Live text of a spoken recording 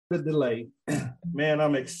the delay, man,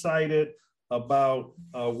 I'm excited about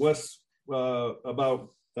what's about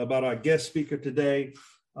our guest speaker today.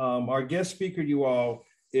 Our guest speaker, you all,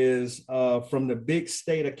 is from the big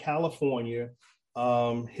state of California.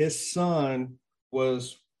 His son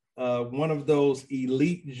was one of those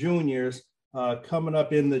elite juniors coming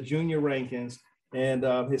up in the junior rankings. And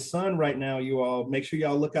his son right now, you all, make sure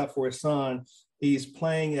y'all look out for his son. He's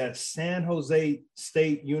playing at San Jose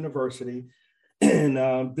State University.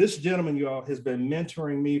 And this gentleman, you all, has been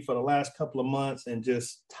mentoring me for the last couple of months and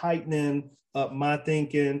just tightening up my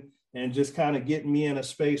thinking and just kind of getting me in a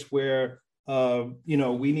space where,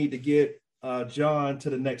 we need to get John to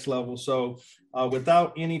the next level. So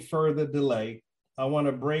without any further delay, I want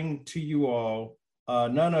to bring to you all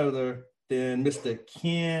none other than Mr.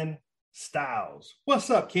 Ken Stiles. What's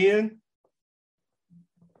up, Ken?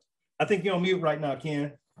 I think you're on mute right now,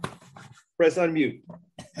 Ken. Press unmute.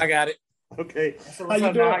 I got it. Okay. How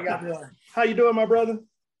you doing? How you doing, my brother?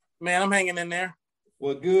 Man, I'm hanging in there.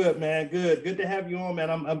 Well, good, man. Good to have you on, man.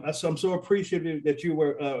 I'm so appreciative that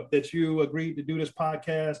you agreed to do this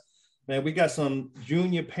podcast. Man, we got some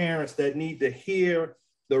junior parents that need to hear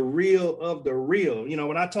the real of the real. You know,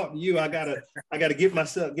 when I talk to you, I gotta get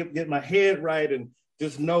my head right and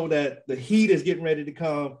just know that the heat is getting ready to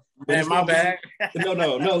come. Man, my bad.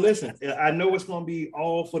 No. Listen, I know it's going to be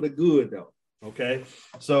all for the good, though. Okay.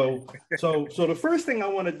 So the first thing I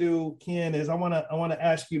want to do, Ken, is I want to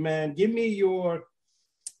ask you, man, give me your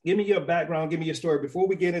background, give me your story before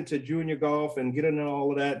we get into junior golf and get into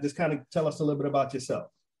all of that. Just kind of tell us a little bit about yourself.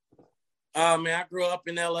 Man, I grew up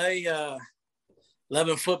in LA,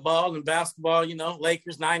 loving football and basketball,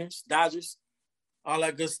 Lakers, Niners, Dodgers, all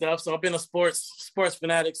that good stuff. So I've been a sports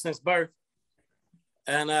fanatic since birth.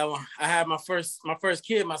 And I had my first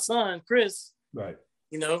kid, my son, Kris. Right.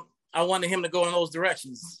 I wanted him to go in those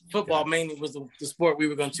directions. Football mainly was the sport we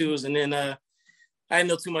were going to choose. And then I didn't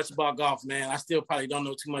know too much about golf, man. I still probably don't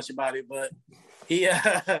know too much about it, but he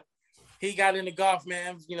got into golf,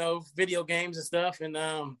 man, video games and stuff. And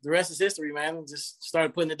the rest is history, man. I just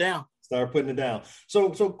started putting it down.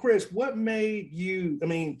 So Kris, what made you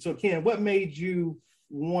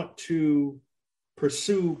want to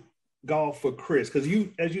pursue golf for Kris? Because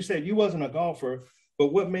you, as you said, you wasn't a golfer, but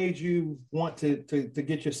what made you want to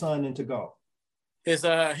get your son into golf? His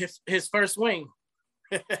first swing.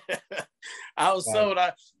 I was sold.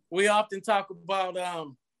 We often talk about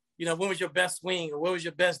when was your best swing or what was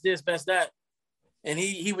your best this, best that, and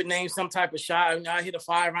he would name some type of shot. I hit a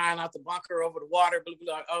 5-iron out the bunker over the water. Blah,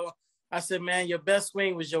 blah, blah. Oh, I said, man, your best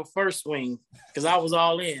swing was your first swing, because I was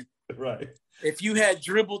all in. Right. If you had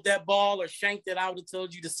dribbled that ball or shanked it, I would have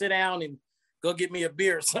told you to sit down and go get me a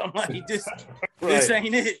beer or something. Like this. Right. This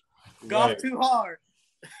ain't it. Golf too hard.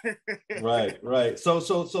 Right. So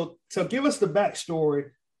give us the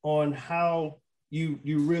backstory on how you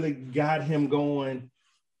really got him going,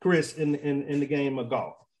 Kris, in the game of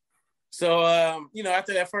golf. So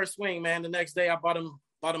after that first swing, man, the next day I bought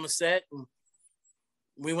him a set, and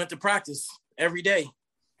we went to practice every day.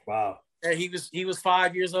 Wow. And he was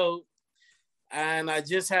 5 years old. And I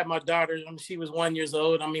just had my daughter. She was 1 year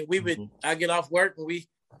old. I get off work and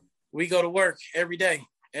we go to work every day,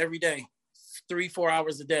 3-4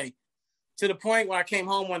 hours a day. To the point where I came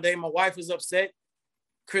home one day, my wife was upset.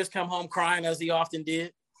 Kris come home crying, as he often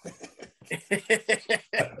did.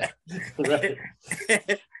 Right.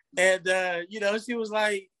 And she was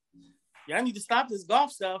like, "Yeah, I need to stop this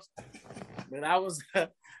golf stuff." But I was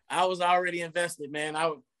already invested, man.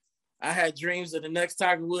 I had dreams of the next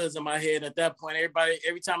Tiger Woods in my head at that point.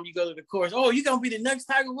 Every time you go to the course, oh, you're going to be the next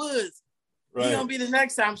Tiger Woods. Right. You're going to be the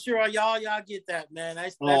next time. I'm sure y'all get that, man.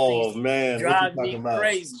 That man. Drives me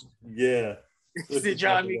crazy. Yeah. It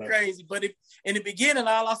drives me crazy. But in the beginning,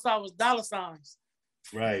 all I saw was dollar signs.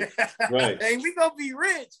 Right. Hey, we going to be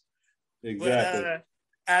rich. Exactly. But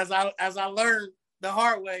as I learned the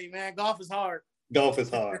hard way, man, golf is hard.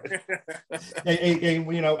 Hey,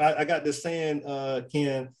 I got this saying,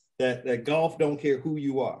 Ken, that golf don't care who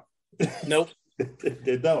you are. Nope.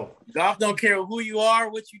 They don't. Golf don't care who you are,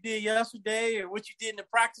 what you did yesterday, or what you did in the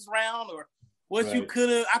practice round, or what you could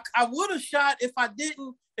have. I would have shot if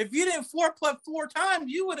you didn't 4-putt 4 times,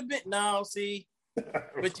 you would have been. No, see,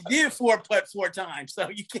 but you did 4-putt 4 times, so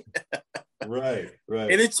you can't. Right.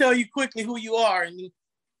 And it tell you quickly who you are, and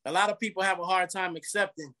a lot of people have a hard time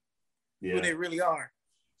accepting who they really are.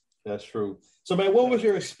 That's true. So, man, what was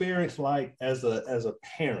your experience like as a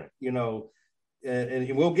parent?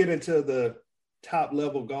 And we'll get into the top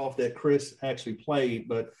level golf that Kris actually played,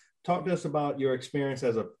 but talk to us about your experience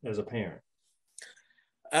as a parent.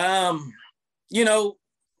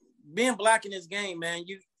 Being Black in this game, man,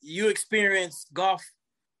 you experience golf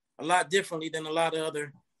a lot differently than a lot of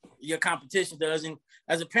your competition does. And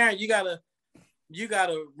as a parent, you gotta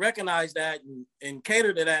recognize that and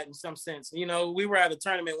cater to that in some sense. You know, we were at a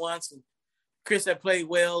tournament once, and Kris had played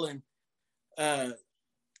well, and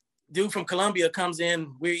dude from Colombia comes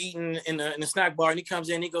in. We're eating in the snack bar, and he comes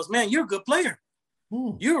in. He goes, "Man, you're a good player.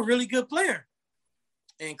 You're a really good player."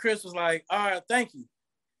 And Kris was like, "All right, thank you."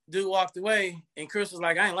 Dude walked away, and Kris was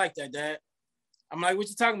like, "I ain't like that, Dad." I'm like, "What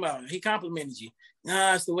you talking about?" He complimented you.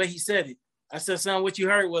 Nah, it's the way he said it. I said, "Son, what you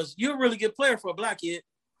heard was you're a really good player for a black kid."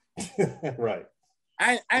 Right.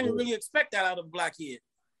 I didn't really expect that out of a black kid.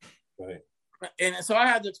 Right. And so I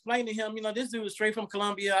had to explain to him, you know, this dude was straight from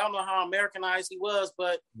Colombia. I don't know how Americanized he was,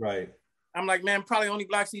 but right. I'm like, man, probably only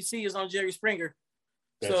black CC is on Jerry Springer.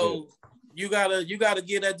 That's so it. you gotta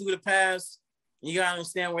give that dude a pass. You gotta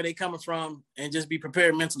understand where they coming from and just be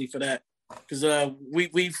prepared mentally for that. Because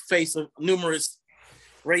we face numerous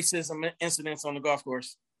racism incidents on the golf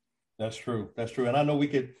course. That's true. That's true. And I know we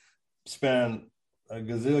could spend a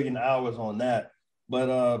gazillion hours on that,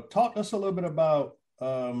 but talk us a little bit about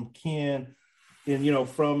Ken, and you know,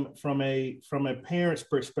 from a parent's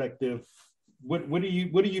perspective, what do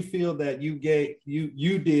you feel that you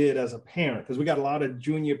did as a parent? Because we got a lot of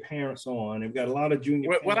junior parents on, and we got a lot of junior.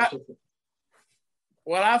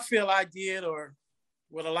 What I feel I did, or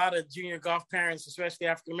what a lot of junior golf parents, especially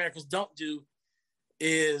African Americans, don't do,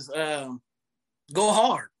 is go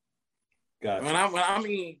hard. Gotcha. When I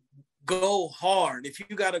mean go hard. If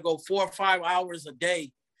you got to go 4 or 5 hours a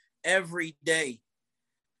day, every day,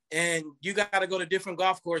 and you got to go to different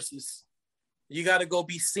golf courses, you got to go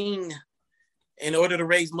be seen in order to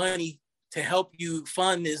raise money to help you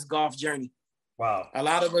fund this golf journey. Wow. A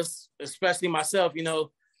lot of us, especially myself, you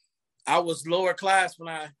know, I was lower class when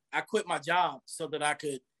I quit my job so that I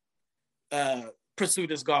could pursue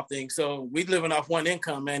this golf thing. So we living off one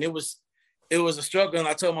income, man. It was a struggle. And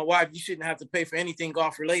I told my wife, you shouldn't have to pay for anything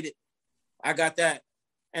golf related. I got that.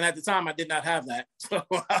 And at the time I did not have that. So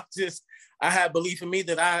I had belief in me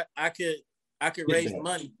that I could raise the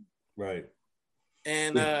money. Right.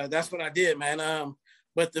 And that's what I did, man.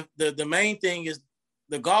 But the main thing is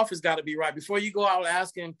the golf has got to be right. Before you go out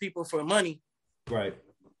asking people for money, right,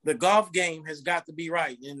 the golf game has got to be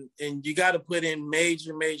right. And you got to put in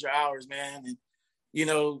major hours, man. And, you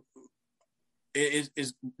know,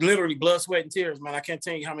 it's literally blood, sweat, and tears, man. I can't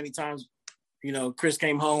tell you how many times, you know, Kris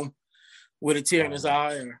came home with a tear in his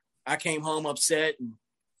eye, or I came home upset and,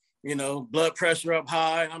 you know, blood pressure up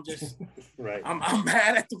high. And I'm just, right. I'm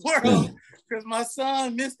mad at the world because my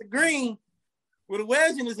son missed the green with a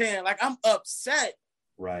wedge in his hand. Like, I'm upset.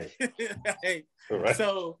 Right. Hey, right.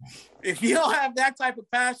 So if you don't have that type of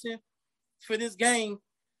passion for this game,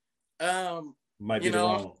 might be you know,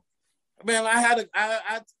 wrong. Man,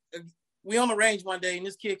 we on the range one day, and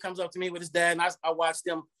this kid comes up to me with his dad, and I watched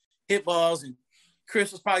them hit balls, and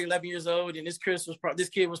Kris was probably 11 years old, and this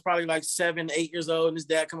kid was probably like 7, 8 years old, and his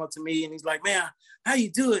dad come up to me, and he's like, "Man, how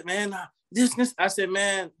you do it, man?" This. I said,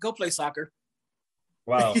 "Man, go play soccer."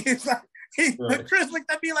 Wow. Kris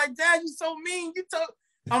looked at me like, "Dad, you so mean."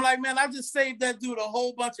 I'm like, "Man, I just saved that dude a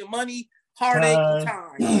whole bunch of money, heartache, and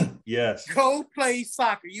time." Yes. Go play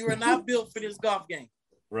soccer. You are not built for this golf game.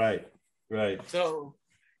 Right. So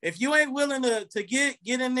if you ain't willing to get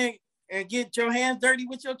in there and get your hands dirty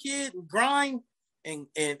with your kid and grind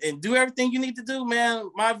and do everything you need to do, man,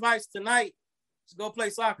 my advice tonight is go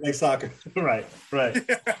play soccer. Play soccer. Right.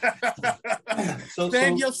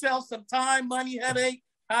 Save yourself some time, money, headache,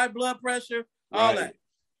 high blood pressure, all that.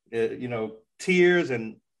 You know, tears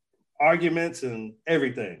and arguments and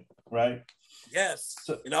everything, right? Yes.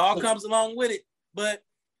 It all comes along with it. But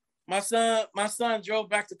my son drove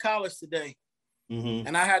back to college today. Mm-hmm.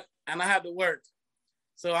 And I had to work.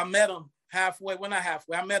 So I met him halfway. Well, not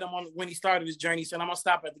halfway. I met him when he started his journey. He said, "I'm gonna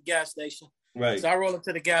stop at the gas station." Right. So I roll up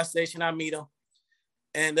to the gas station. I meet him,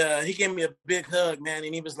 and he gave me a big hug, man.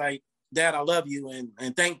 And he was like, "Dad, I love you,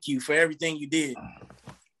 and thank you for everything you did."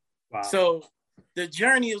 Wow. So the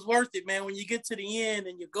journey is worth it, man. When you get to the end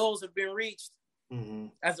and your goals have been reached, mm-hmm.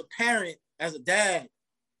 as a parent, as a dad,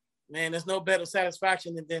 man, there's no better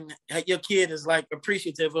satisfaction than your kid is like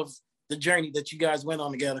appreciative of the journey that you guys went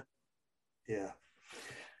on together. Yeah.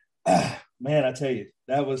 Man, I tell you,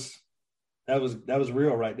 that was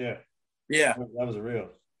real right there. Yeah. That was real.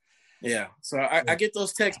 Yeah. So I get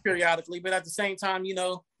those texts periodically, but at the same time, you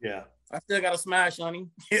know, yeah, I still got to smash on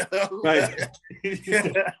him. Right.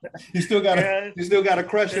 You still gotta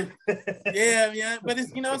crush him. Yeah. But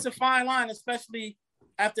it's, you know, it's a fine line, especially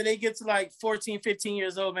after they get to like 14, 15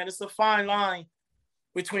 years old, man. It's a fine line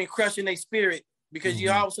between crushing their spirit, because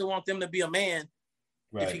you also want them to be a man.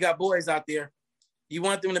 Right. If you got boys out there, You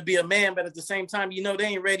want them to be a man, but at the same time, you know, they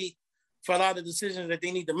ain't ready for a lot of decisions that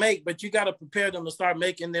they need to make, but you got to prepare them to start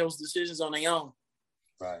making those decisions on their own.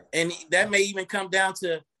 Right. And that may even come down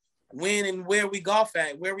to when and where we golf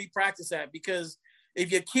at, where we practice at, because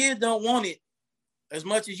if your kid don't want it as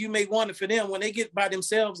much as you may want it for them, when they get by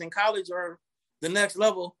themselves in college or the next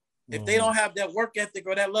level, if they don't have that work ethic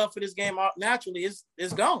or that love for this game, naturally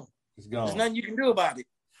it's gone. It's gone. There's nothing you can do about it.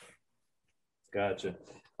 Gotcha.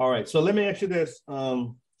 All right. So let me ask you this,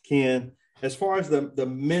 Ken, as far as the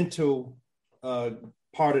mental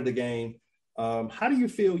part of the game, how do you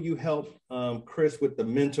feel you help Kris with the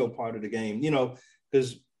mental part of the game? You know,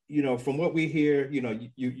 because, you know, from what we hear, you know,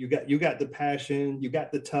 you got the passion, you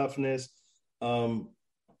got the toughness.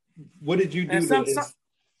 What did you do?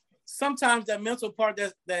 Sometimes that mental part,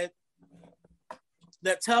 that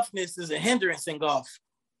toughness is a hindrance in golf.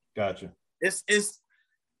 Gotcha. It's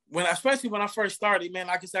especially when I first started, man,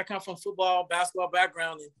 like I said, I come from football, basketball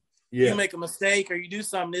background, and you make a mistake or you do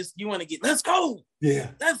something, you want to get, let's go.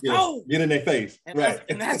 Yeah. Let's go. Get in their face. And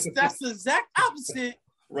that's the exact opposite.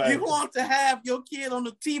 Right. You want to have your kid on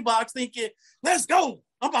the tee box thinking, let's go.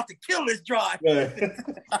 I'm about to kill this drive.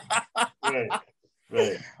 Right.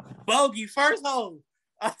 Right. Bogey, first hole.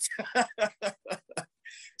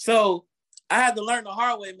 So I had to learn the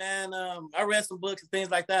hard way, man. I read some books and things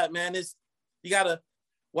like that, man. You got to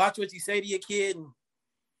watch what you say to your kid,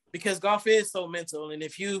 because golf is so mental. And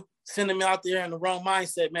if you send them out there in the wrong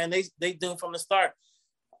mindset, man, they doomed from the start.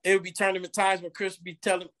 It would be tournament times where Kris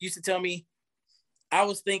used to tell me I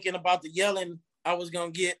was thinking about the yelling I was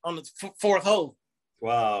going to get on the fourth hole.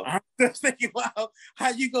 Wow. I was thinking, wow, how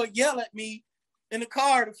you going to yell at me in the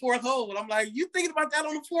car, the fourth hole? And I'm like, you thinking about that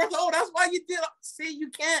on the fourth hole? That's why you did. See, you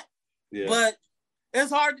can't. Yeah. But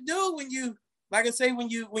it's hard to do when you, like I say, when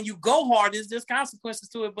you go hard, there's consequences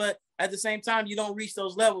to it. But at the same time, you don't reach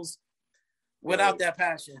those levels without that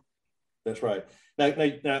passion. That's right.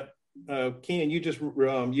 Now, Ken, you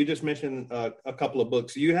just mentioned a couple of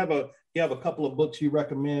books. You have a couple of books you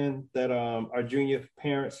recommend that our junior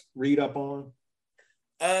parents read up on?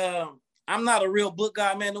 I'm not a real book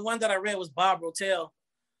guy, man. The one that I read was Bob Rotel,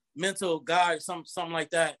 Mental Guide, something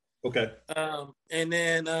like that. Okay. And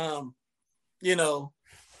then you know,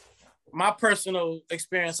 my personal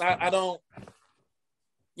experience, I don't,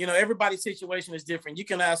 you know, everybody's situation is different. You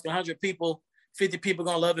can ask 100 people, 50 people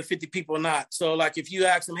gonna love it, 50 people not. So like if you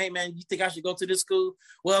ask them, hey man, you think I should go to this school?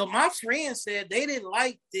 Well, my friend said they didn't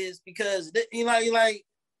like this because, you know, you like,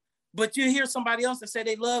 but you hear somebody else that say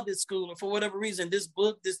they love this school and for whatever reason, this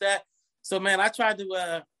book, this, that. So man, I tried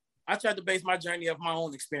to base my journey off my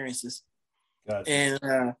own experiences. Gotcha.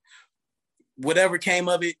 And whatever came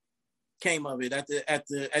of it. At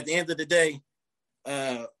the end of the day,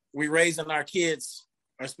 we raising our kids,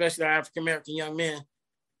 especially our African-American young men,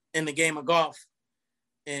 in the game of golf,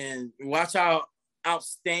 and watch how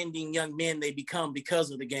outstanding young men they become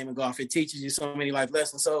because of the game of golf. It teaches you so many life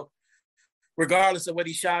lessons. So regardless of what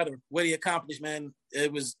he shot or what he accomplished, man,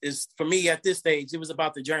 it's for me at this stage, it was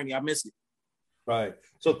about the journey. I miss it. Right.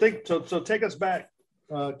 So take us back,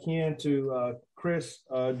 Ken, to Kris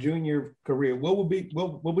junior career. What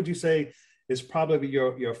would you say is probably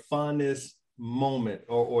your fondest moment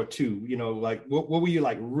or two? You know, like what were you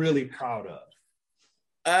like really proud of?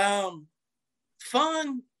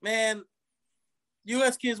 Fun, man.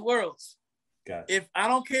 U.S. Kids Worlds. Gotcha. If I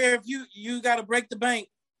don't care if you got to break the bank,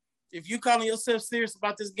 if you calling yourself serious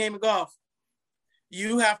about this game of golf,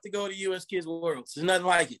 you have to go to U.S. Kids Worlds. There's nothing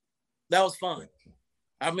like it. That was fun.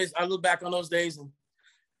 I look back on those days and,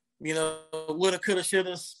 you know, woulda, coulda,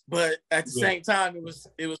 shoulda, but at the same time,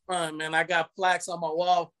 it was fun, man. I got plaques on my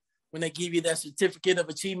wall when they give you that certificate of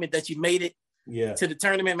achievement that you made it to the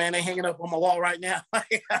tournament, man. They hanging up on my wall right now.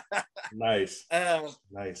 Nice.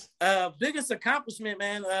 Nice. Biggest accomplishment,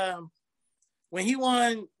 man. When he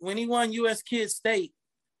won U.S. Kids State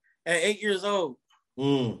at 8 years old,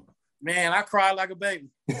 man, I cried like a baby.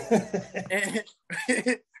 And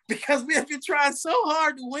because we have been trying so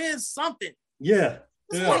hard to win something. Yeah.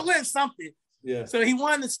 Just want to win something. Yeah. So he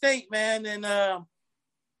won the state, man. And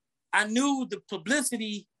I knew the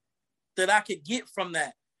publicity that I could get from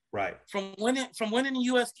that. Right. From winning the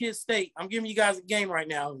U.S. Kids State. I'm giving you guys a game right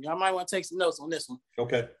now. Y'all might want to take some notes on this one.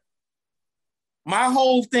 Okay. My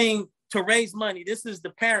whole thing to raise money, this is the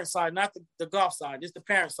parent side, not the golf side. This is the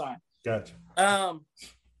parent side. Gotcha.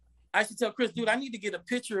 I should tell Kris, dude, I need to get a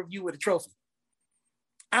picture of you with a trophy.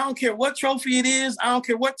 I don't care what trophy it is. I don't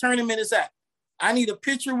care what tournament it's at. I need a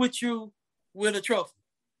picture with you with a trophy.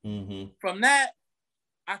 Mm-hmm. From that,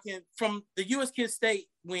 from the U.S. Kids State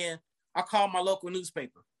win, I called my local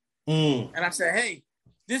newspaper. And I said, hey,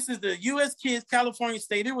 this is the U.S. kids, California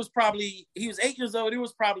State. He was 8 years old. There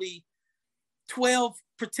was probably 12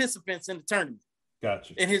 participants in the tournament.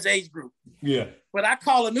 Gotcha. In his age group. Yeah. But I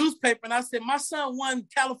call a newspaper and I said, my son won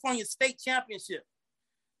California State Championship.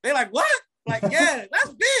 They're like, what? Like, yeah,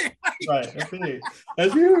 that's big. Right, that's big.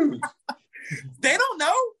 That's huge. They don't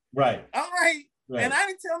know. Right. All right. And I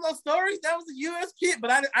didn't tell no stories. That was a U.S. kid,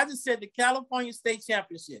 but I just said the California State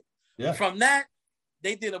Championship. Yeah. From that,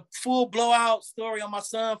 they did a full blowout story on my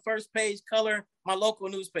son, first page color, my local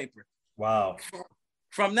newspaper. Wow.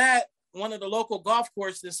 From that, one of the local golf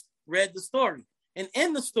courses read the story. And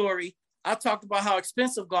in the story, I talked about how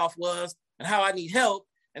expensive golf was and how I need help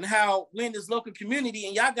and how we're in this local community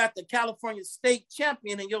and y'all got the California State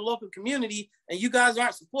champion in your local community and you guys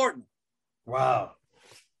aren't supporting. Wow.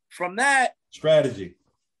 From that strategy,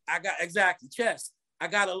 I got chess. I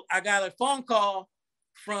got a phone call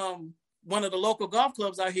from one of the local golf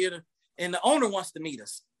clubs out here and the owner wants to meet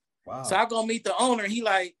us. Wow. So I go meet the owner. He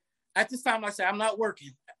like, at this time I said, I'm not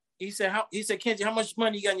working. He said, Kenji, how much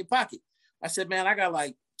money you got in your pocket? I said, man, I got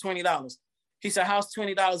like $20. He said, how's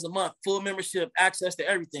 $20 a month? Full membership, access to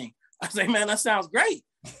everything. I said, man, that sounds great.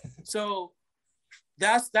 So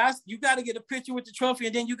that's you got to get a picture with the trophy,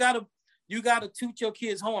 and then you got to toot your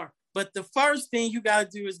kid's horn. But the first thing you got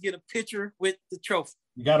to do is get a picture with the trophy.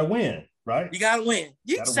 You got to win, right? You got to win.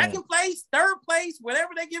 You second place, third place,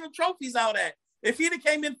 whatever they giving trophies out at. If he'd have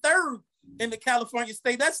came in third in the California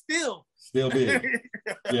State, that's still big.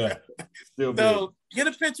 Yeah, still big. So get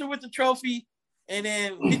a picture with the trophy and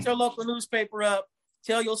then hit your local newspaper up,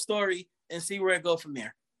 tell your story, and see where it goes from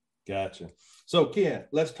there. Gotcha. So Ken,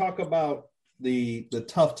 let's talk about the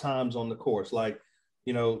tough times on the course. Like,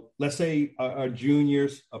 let's say our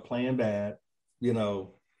juniors are playing bad,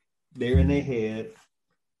 they're in their head.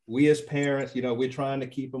 We as parents, we're trying to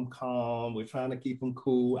keep them calm. We're trying to keep them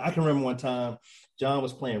cool. I can remember one time John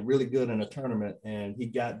was playing really good in a tournament and he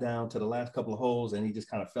got down to the last couple of holes and he just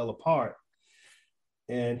kind of fell apart.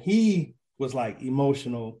 And he was like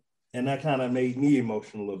emotional, and that kind of made me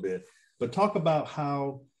emotional a little bit. But talk about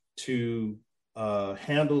how to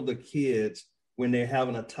handle the kids when they're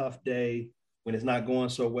having a tough day, when it's not going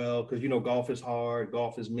so well, because, golf is hard,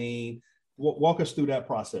 golf is mean. Walk us through that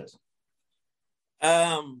process.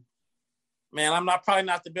 Man, I'm probably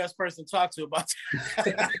not the best person to talk to about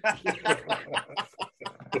that.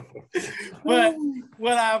 But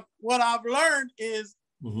what I've learned is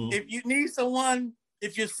if you need someone,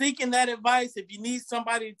 if you're seeking that advice, if you need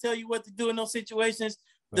somebody to tell you what to do in those situations,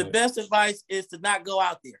 the best advice is to not go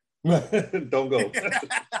out there. Don't go.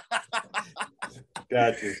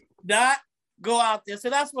 Gotcha. Not go out there. So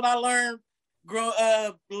that's what I learned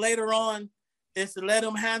later on, is to let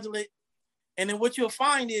him handle it. And then what you'll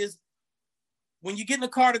find is when you get in the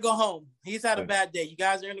car to go home, he's had a bad day. You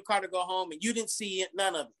guys are in the car to go home and you didn't see it,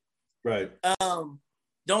 none of it. Right.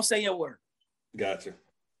 Don't say a word. Gotcha.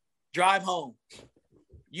 Drive home.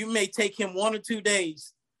 You may take him 1 or 2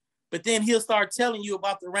 days, but then he'll start telling you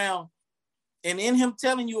about the round. And in him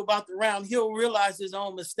telling you about the round, he'll realize his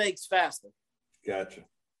own mistakes faster. Gotcha.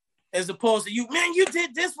 As opposed to you, man, you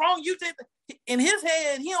did this wrong. You did. In his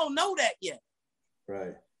head, he don't know that yet.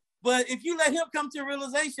 Right. But if you let him come to a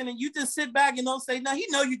realization and you just sit back and don't say, no, he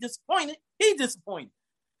know you're disappointed. He's disappointed.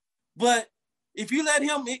 But if you let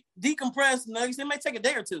him decompress, it may take a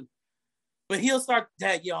day or two. But he'll start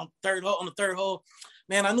that, on the third hole.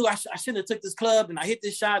 Man, I knew I shouldn't have took this club and I hit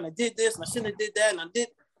this shot and I did this and I shouldn't have did that and I did.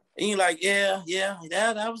 And you're like, yeah,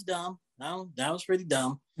 that was dumb. No, that was pretty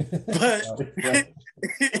dumb. But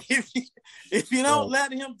if you don't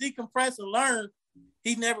let him decompress and learn,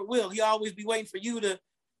 he never will. He always be waiting for you to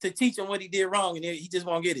teach him what he did wrong, and he just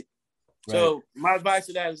won't get it. Right. So my advice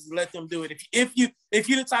to that is to let them do it. If you're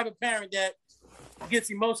the type of parent that gets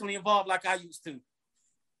emotionally involved like I used to.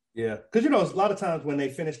 Yeah, because a lot of times when they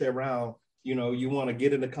finish their round, you want to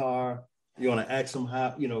get in the car, you want to ask them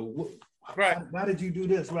how, right? Why did you do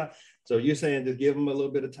this? Right. So you're saying just give them a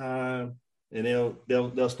little bit of time, and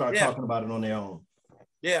they'll start talking about it on their own.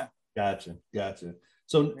 Yeah. Gotcha.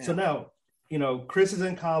 So now, Kris is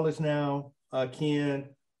in college now. Ken,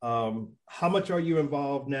 how much are you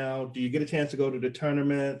involved now? Do you get a chance to go to the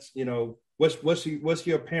tournaments? What's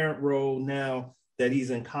your parent role now that he's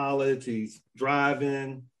in college? He's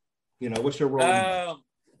driving. What's your role?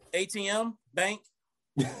 ATM, bank.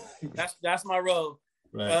 That's my role.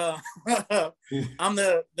 Right. I'm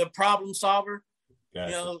the problem solver.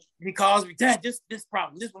 Gotcha. He calls me, Dad, this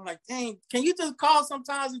problem. This one, like, dang, can you just call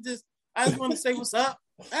sometimes and I just want to say what's up.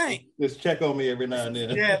 Dang. Just check on me every now and then.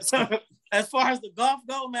 Yeah. So as far as the golf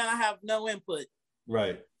go, man, I have no input.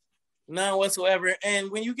 Right. None whatsoever.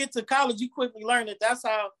 And when you get to college, you quickly learn that that's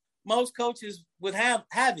how most coaches would have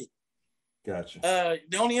it. Gotcha.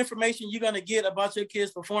 The only information you're going to get about your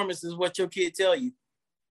kid's performance is what your kid tell you.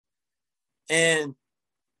 And,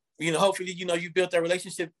 hopefully, you built that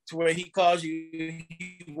relationship to where he calls you,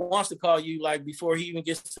 he wants to call you like before he even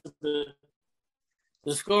gets to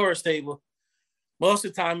the scorer's table. Most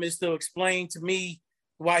of the time it's to explain to me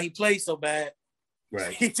why he plays so bad.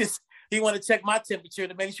 Right. He want to check my temperature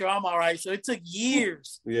to make sure I'm all right. So it took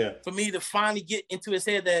years for me to finally get into his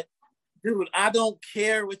head that, dude, I don't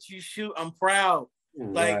care what you shoot. I'm proud.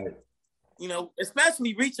 Right. Like,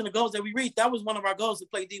 especially reaching the goals that we reached. That was one of our goals to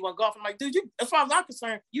play D1 golf. I'm like, dude, as far as I'm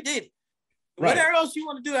concerned, you did it. Right. Whatever else you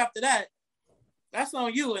want to do after that, that's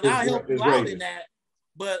on you. And I'll help you out in that.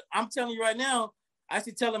 But I'm telling you right now, I used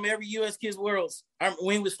to tell him every U.S. Kids Worlds.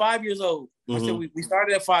 When he was 5 years old, I said we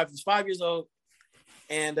started at 5. He was 5 years old.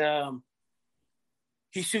 And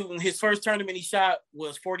he's shooting his first tournament he shot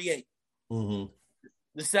was 48. Mm-hmm.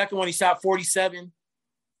 The second one he shot 47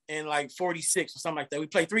 and like 46 or something like that. We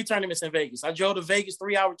played 3 tournaments in Vegas. I drove to Vegas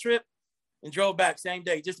 3-hour trip and drove back same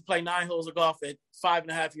day just to play 9 holes of golf at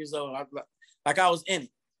 5.5 years old. I was in it.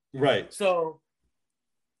 Right. So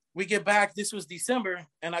we get back. This was December,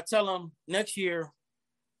 and I tell him next year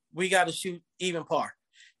we got to shoot even par.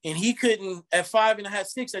 And he couldn't, at 5.5,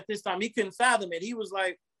 6 at this time, he couldn't fathom it. He was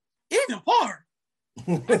like, even par?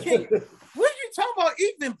 I can't, what are you talking about,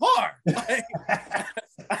 even par? Like,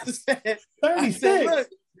 I said, 36. Look.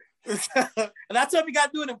 And I told him you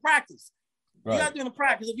got to do it in practice. Right. You got to do it in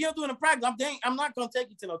practice. If you don't do it in practice, I'm not going to take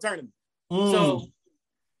you to no tournament.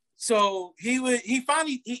 So he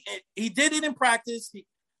finally did it in practice.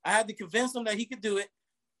 I had to convince him that he could do it.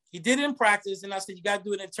 He did it in practice, and I said, you got to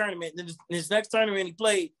do it in a tournament. And then his next tournament he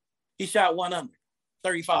played, he shot 1 under,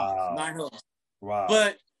 35, 9 holes. Wow.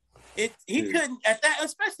 But he couldn't, at that,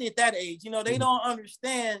 especially at that age, they don't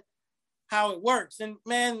understand how it works. And,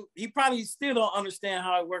 man, he probably still don't understand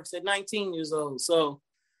how it works at 19 years old. So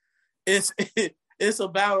it's a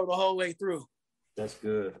battle the whole way through. That's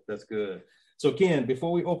good. That's good. So, Ken,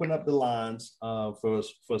 before we open up the lines for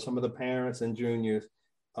some of the parents and juniors,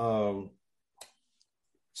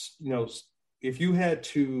 if you had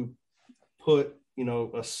to put,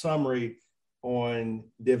 a summary on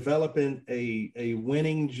developing a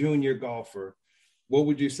winning junior golfer, what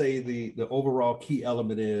would you say the overall key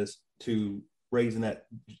element is to raising that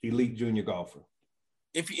elite junior golfer?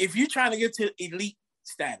 If you're trying to get to elite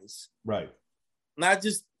status, right? Not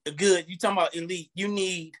just good, you're talking about elite. You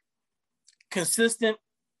need consistent,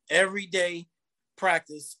 everyday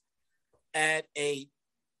practice at a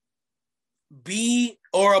B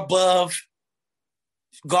or above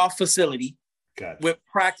golf facility. Gotcha. With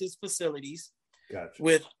practice facilities. Gotcha.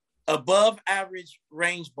 With above average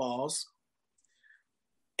range balls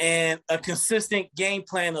and a consistent game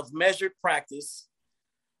plan of measured practice,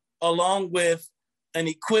 along with an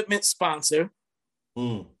equipment sponsor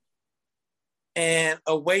and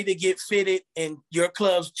a way to get fitted and your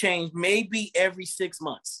clubs change maybe every 6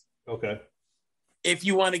 months. Okay. If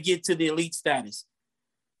you want to get to the elite status.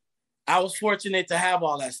 I was fortunate to have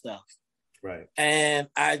all that stuff. Right. And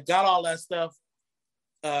I got all that stuff,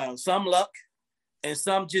 some luck and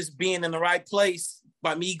some just being in the right place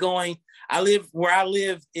by me going. Where I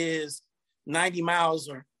live is 90 miles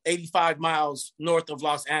or 85 miles north of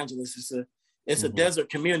Los Angeles. It's a desert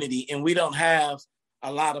community, and we don't have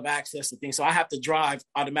a lot of access to things. So I have to drive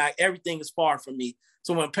automatic. Everything is far from me.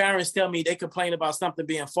 So when parents tell me they complain about something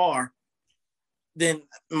being far, then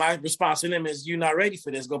my response to them is, you're not ready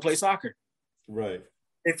for this. Go play soccer. Right.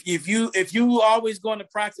 If you always going to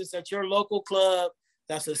practice at your local club,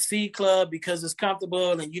 that's a C club because it's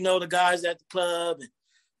comfortable and the guys at the club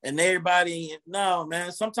and everybody. No,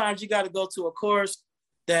 man, sometimes you got to go to a course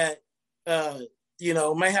that,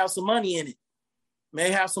 may have some money in it,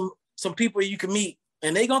 may have some people you can meet,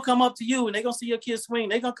 and they going to come up to you and they going to see your kid swing.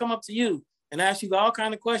 They going to come up to you and ask you all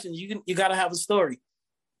kinds of questions. You got to have a story.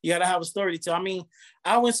 You got to have a story to tell. I mean,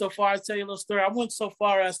 I went so far, to tell you a little story. I went so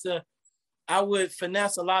far as to, I would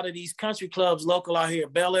finesse a lot of these country clubs local out here.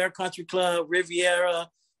 Bel Air Country Club, Riviera,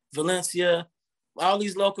 Valencia, all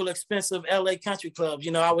these local expensive LA country clubs.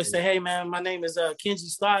 I would say, hey, man, my name is Kenji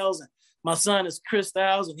Stiles, and my son is Kris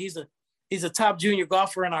Stiles, and he's a top junior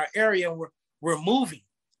golfer in our area, and we're moving.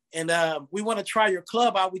 And we want to try your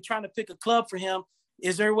club out. We're trying to pick a club for him.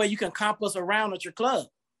 Is there a way you can comp us around at your club?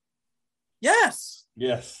 Yes.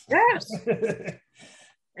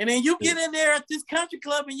 And then you get in there at this country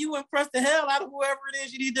club and you impress the hell out of whoever it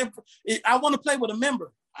is you need to. I want to play with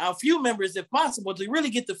a few members if possible, to really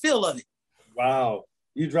get the feel of it. Wow.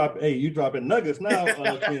 You dropping nuggets now.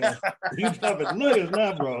 You dropping nuggets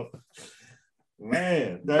now, bro.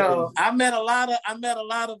 Man, I met a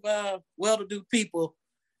lot of well-to-do people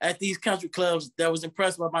at these country clubs that was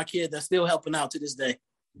impressed by my kid that's still helping out to this day.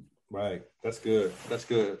 Right. That's good. That's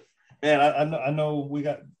good. Man, I know we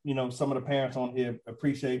got, some of the parents on here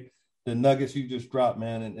appreciate the nuggets you just dropped,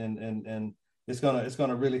 man. And it's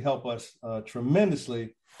gonna really help us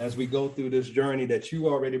tremendously as we go through this journey that you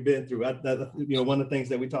already been through. One of the things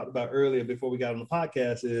that we talked about earlier before we got on the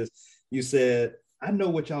podcast is you said, I know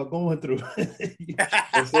what y'all going through. you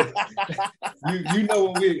know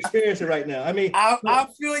what we're experiencing right now. I mean, I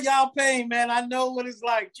feel y'all pain, man. I know what it's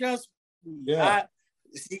like. Trust me. Yeah.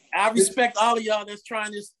 I respect all of y'all that's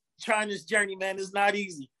trying this journey, man. It's not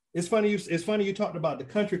easy. It's funny you talked about the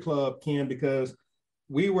country club, Ken, because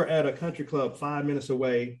we were at a country club 5 minutes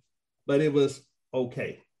away, but it was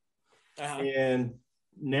okay. Uh-huh. And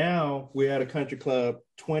now we're at a country club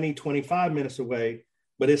 25 minutes away,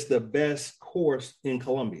 but it's the best course in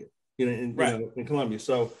Columbia, in Columbia.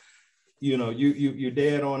 So, you're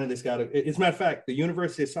dead on it. As a matter of fact, the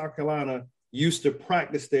University of South Carolina used to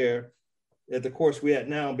practice there at the course we're at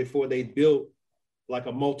now before they built like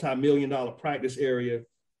a multi-million-dollar practice area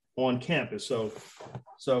on campus. So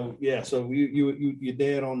you're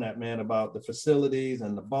dead on that, man, about the facilities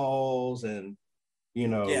and the balls and,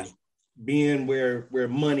 being where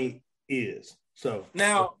money is. So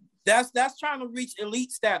now that's trying to reach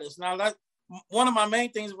elite status. Now, that one of my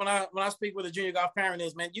main things when I speak with a junior golf parent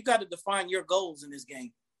is, man, you got to define your goals in this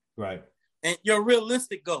game. Right. And your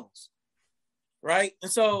realistic goals. Right.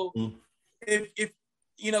 And so if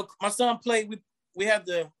my son played, we had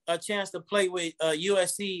a chance to play with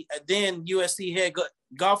USC, then USC head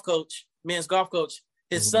golf coach, men's golf coach,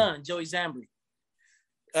 his son, Joey Zambri.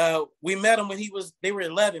 We met him when they were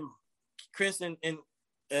 11. Kris and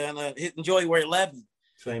Joey were 11.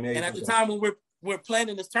 Same age. And at the time when we're playing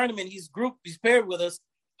in this tournament, he's paired with us.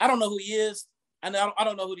 I don't know who he is. I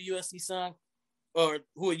don't know who the USC son or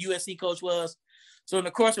who a USC coach was. So in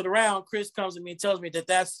the course of the round, Kris comes to me and tells me that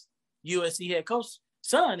that's USC head coach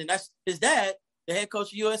son, and that's his dad, the head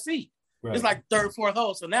coach of USC. Right. It's like third, fourth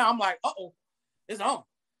hole. So now I'm like, uh-oh, it's on.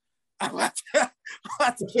 I'm about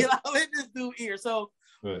to get all in this dude ear. So,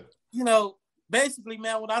 right. Basically,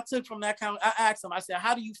 man, what I took from that I asked him, I said,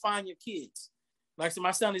 how do you find your kids? Like, so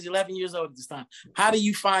my son is 11 years old at this time. How do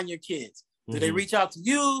you find your kids? Do they reach out to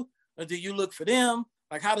you or do you look for them?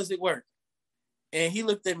 Like, how does it work? And he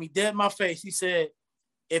looked at me dead in my face. He said,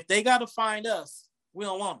 if they got to find us, we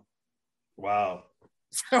don't want them. Wow.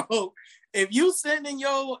 So if you send in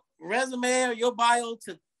your resume or your bio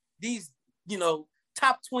to these,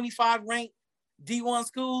 top 25 ranked D1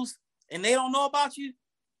 schools and they don't know about you,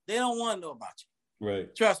 they don't want to know about you.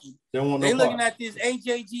 Right. Trust me. They're looking at these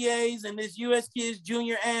AJGAs and this US Kids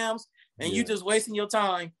Junior AMs, and you just wasting your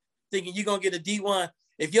time thinking you're going to get a D1.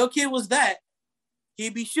 If your kid was that,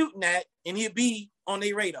 he'd be shooting that and he'd be on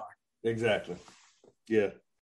their radar. Exactly. Yeah.